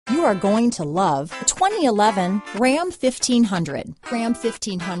you are going to love the 2011 Ram 1500. Ram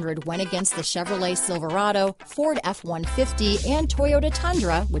 1500 went against the Chevrolet Silverado, Ford F-150, and Toyota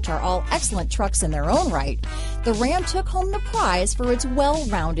Tundra, which are all excellent trucks in their own right. The Ram took home the prize for its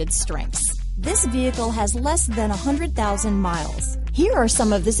well-rounded strengths. This vehicle has less than 100,000 miles. Here are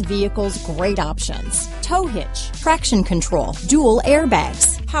some of this vehicle's great options: tow hitch, traction control, dual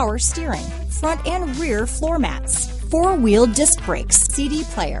airbags, power steering, front and rear floor mats, four-wheel disc brakes, CD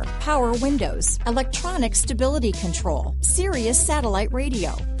player, power windows, electronic stability control, Sirius satellite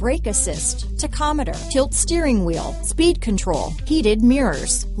radio, brake assist, tachometer, tilt steering wheel, speed control, heated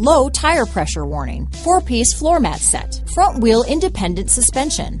mirrors, low tire pressure warning, four-piece floor mat set, front wheel independent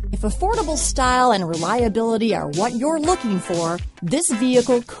suspension. If affordable style and reliability are what you're looking for, this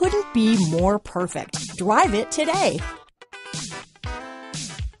vehicle couldn't be more perfect. Drive it today.